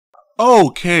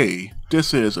Okay,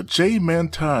 this is J-Man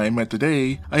time, and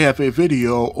today I have a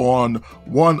video on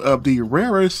one of the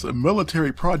rarest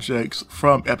military projects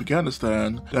from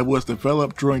Afghanistan that was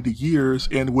developed during the years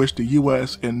in which the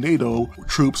US and NATO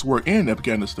troops were in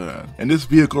Afghanistan. And this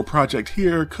vehicle project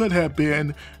here could have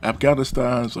been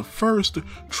Afghanistan's first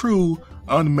true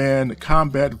unmanned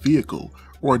combat vehicle,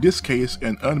 or in this case,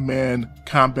 an unmanned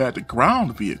combat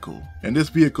ground vehicle. And this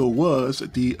vehicle was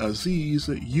the Azizi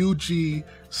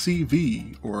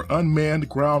UGCV, or Unmanned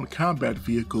Ground Combat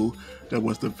Vehicle, that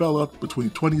was developed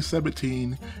between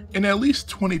 2017 and at least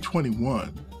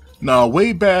 2021. Now,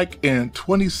 way back in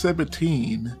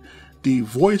 2017, the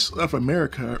Voice of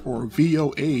America, or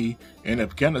VOA, in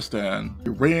Afghanistan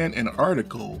ran an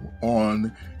article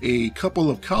on a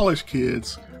couple of college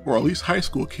kids, or at least high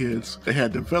school kids, that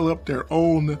had developed their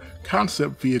own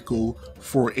concept vehicle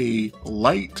for a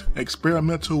light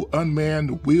experimental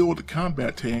unmanned wheeled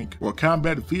combat tank or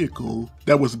combat vehicle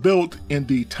that was built in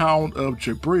the town of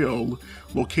Jibril,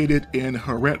 located in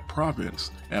Herat province,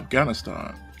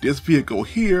 Afghanistan. This vehicle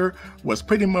here was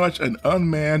pretty much an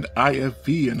unmanned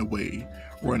IFV in a way,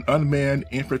 or an unmanned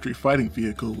infantry fighting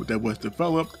vehicle that was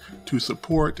developed to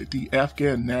support the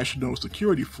Afghan National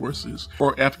Security Forces,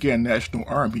 or Afghan National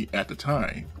Army at the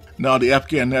time. Now, the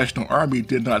Afghan National Army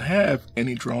did not have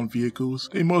any drone vehicles.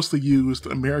 They mostly used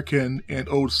American and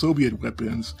old Soviet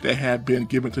weapons that had been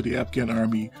given to the Afghan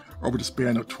Army over the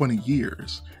span of 20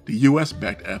 years, the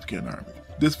US-backed Afghan Army.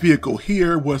 This vehicle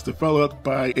here was developed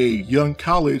by a young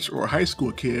college or high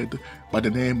school kid by the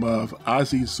name of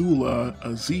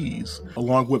Azizi,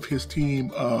 along with his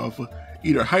team of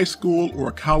either high school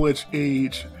or college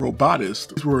age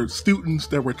robotists. These were students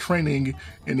that were training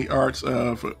in the arts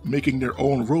of making their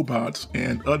own robots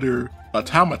and other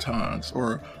automatons,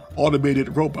 or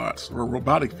automated robots or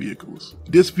robotic vehicles.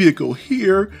 This vehicle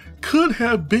here could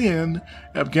have been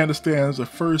Afghanistan's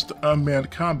first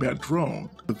unmanned combat drone.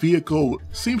 The vehicle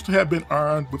seems to have been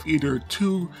armed with either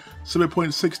two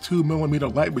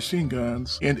 7.62mm light machine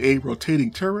guns and a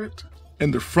rotating turret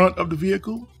in the front of the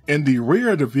vehicle. In the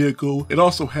rear of the vehicle, it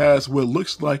also has what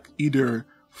looks like either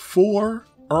 4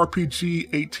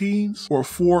 RPG-18s or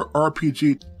 4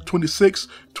 RPG-26,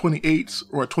 28s,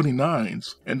 or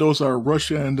 29s, and those are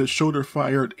Russian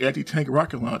shoulder-fired anti-tank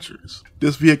rocket launchers.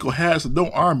 This vehicle has no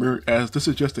armor, as this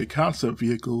is just a concept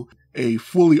vehicle. A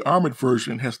fully armored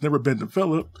version has never been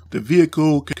developed. The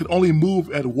vehicle can only move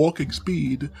at walking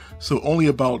speed, so only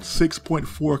about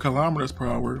 6.4 kilometers per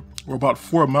hour, or about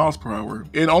 4 miles per hour,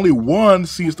 and only one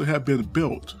seems to have been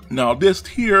built. Now, this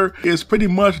here is pretty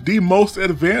much the most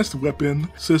advanced weapon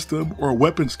system or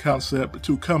weapons concept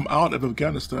to come out of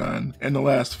Afghanistan in the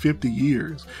last 50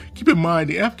 years. Keep in mind,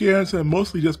 the Afghans have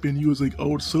mostly just been using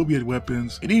old Soviet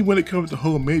weapons, and even when it comes to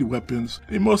homemade weapons,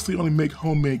 they mostly only make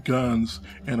homemade guns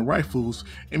and rifles,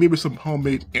 and maybe some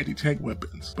homemade anti-tank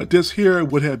weapons. But this here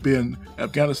would have been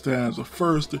Afghanistan's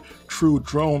first true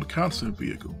drone concept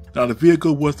vehicle. Now, the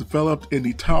vehicle was developed in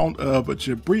the town of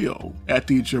Jibril at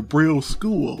the Jibril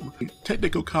School, a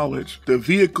technical college. The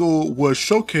vehicle was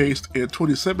showcased in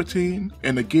 2017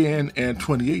 and again in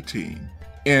 2018.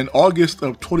 In August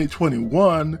of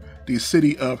 2021, the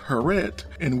city of Herat,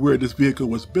 and where this vehicle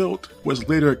was built, was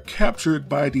later captured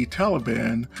by the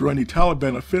Taliban during the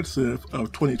Taliban offensive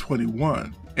of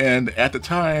 2021. And at the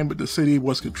time, the city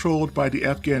was controlled by the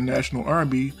Afghan National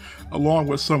Army, along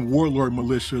with some warlord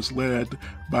militias led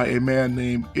by a man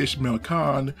named Ismail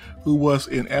Khan, who was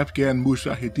an Afghan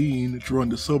Mujahideen during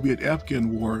the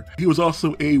Soviet-Afghan War. He was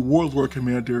also a warlord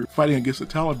commander fighting against the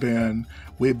Taliban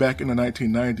way back in the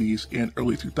 1990s and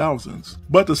early 2000s.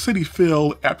 But the city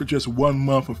fell after just 1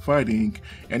 month of fighting,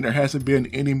 and there hasn't been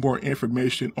any more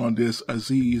information on this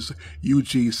Azizi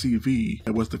UGCV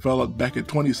that was developed back in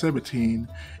 2017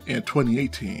 and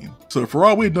 2018. So for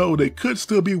all we know, they could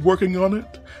still be working on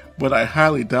it, but I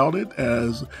highly doubt it,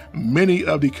 as many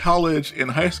of the college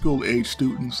and high school age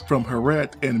students from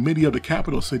Herat and many of the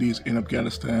capital cities in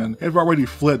Afghanistan have already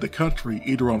fled the country,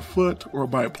 either on foot or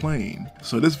by plane.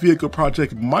 So this vehicle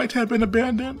project might have been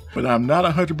abandoned, but I'm not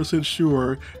 100%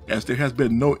 sure, as there has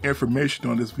been no information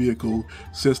on this vehicle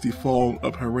since the fall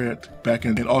of Herat back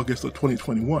in August of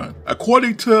 2021.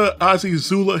 According to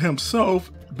Azizi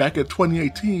himself, back in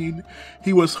 2018,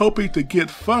 he was hoping to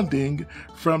get funding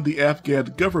from the Afghan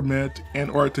government in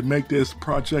order to make this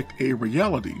project a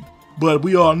reality. But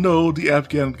we all know the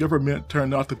Afghan government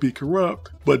turned out to be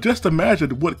corrupt. But just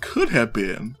imagine what could have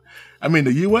been. I mean,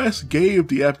 the US gave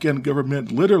the Afghan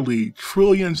government literally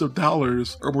trillions of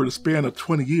dollars over the span of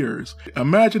 20 years.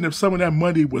 Imagine if some of that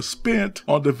money was spent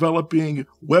on developing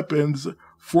weapons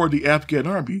for the Afghan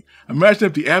army. Imagine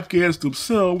if the Afghans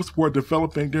themselves were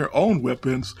developing their own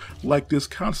weapons like this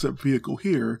concept vehicle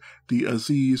here, the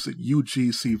Aziz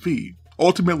UGCV.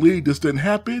 Ultimately, this didn't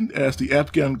happen as the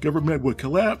Afghan government would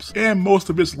collapse and most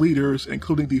of its leaders,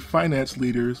 including the finance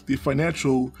leaders, the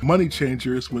financial money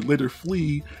changers, would later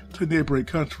flee to neighboring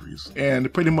countries.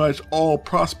 And pretty much all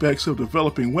prospects of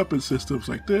developing weapon systems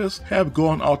like this have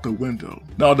gone out the window.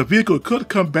 Now, the vehicle could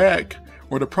come back,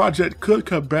 or the project could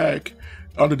come back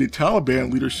under the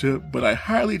Taliban leadership, but I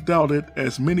highly doubt it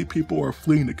as many people are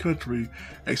fleeing the country,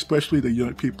 especially the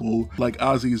young people like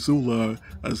Aziz,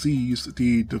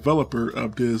 the developer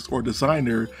of this or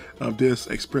designer of this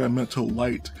experimental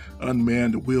light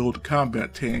unmanned wheeled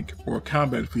combat tank or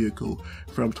combat vehicle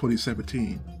from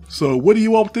 2017. So what do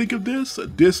you all think of this?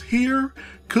 This here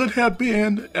could have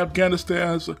been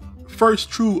Afghanistan's first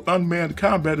true unmanned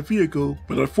combat vehicle,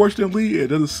 but unfortunately it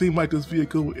doesn't seem like this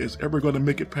vehicle is ever going to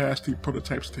make it past the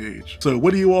prototype stage. So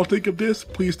what do you all think of this?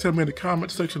 Please tell me in the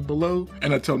comment section below,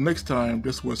 and until next time,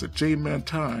 this was a J-Man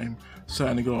Time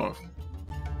signing off.